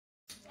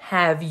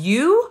Have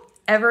you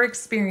ever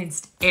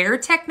experienced air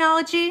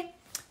technology?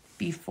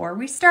 Before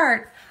we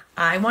start,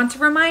 I want to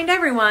remind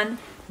everyone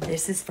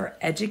this is for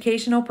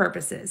educational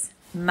purposes.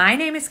 My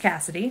name is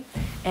Cassidy,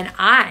 and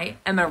I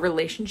am a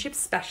relationship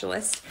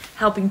specialist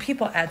helping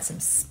people add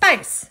some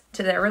spice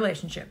to their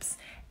relationships.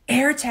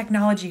 Air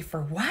technology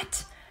for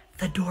what?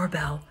 The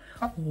doorbell.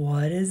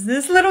 What is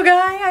this little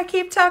guy I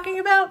keep talking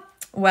about?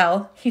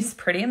 Well, he's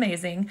pretty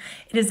amazing.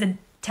 It is a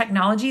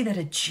technology that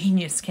a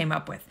genius came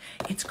up with.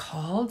 It's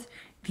called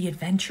the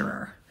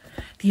Adventurer.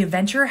 The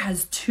Adventurer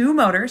has two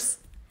motors.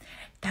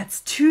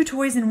 That's two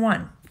toys in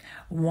one.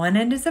 One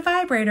end is a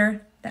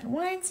vibrator that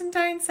whines and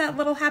dines that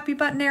little happy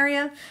button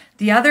area.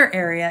 The other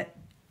area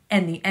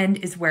and the end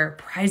is where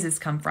prizes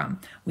come from.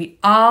 We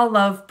all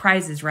love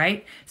prizes,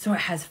 right? So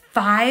it has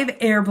 5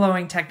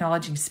 air-blowing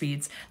technology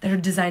speeds that are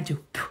designed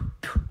to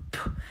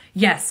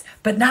yes,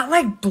 but not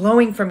like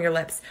blowing from your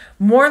lips,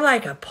 more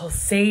like a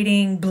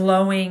pulsating,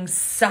 blowing,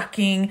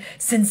 sucking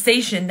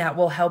sensation that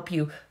will help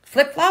you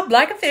flip-flop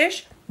like a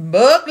fish,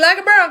 buck like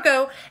a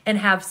bronco, and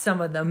have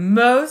some of the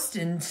most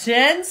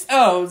intense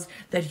O's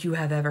that you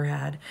have ever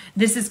had.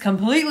 This is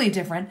completely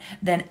different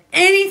than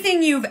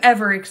anything you've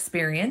ever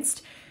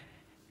experienced.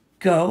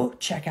 Go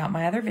check out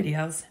my other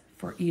videos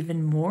for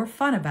even more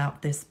fun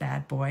about this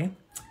bad boy.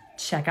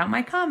 Check out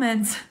my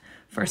comments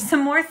for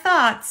some more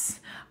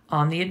thoughts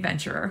on the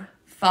Adventurer.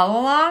 Follow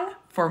along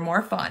for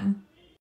more fun.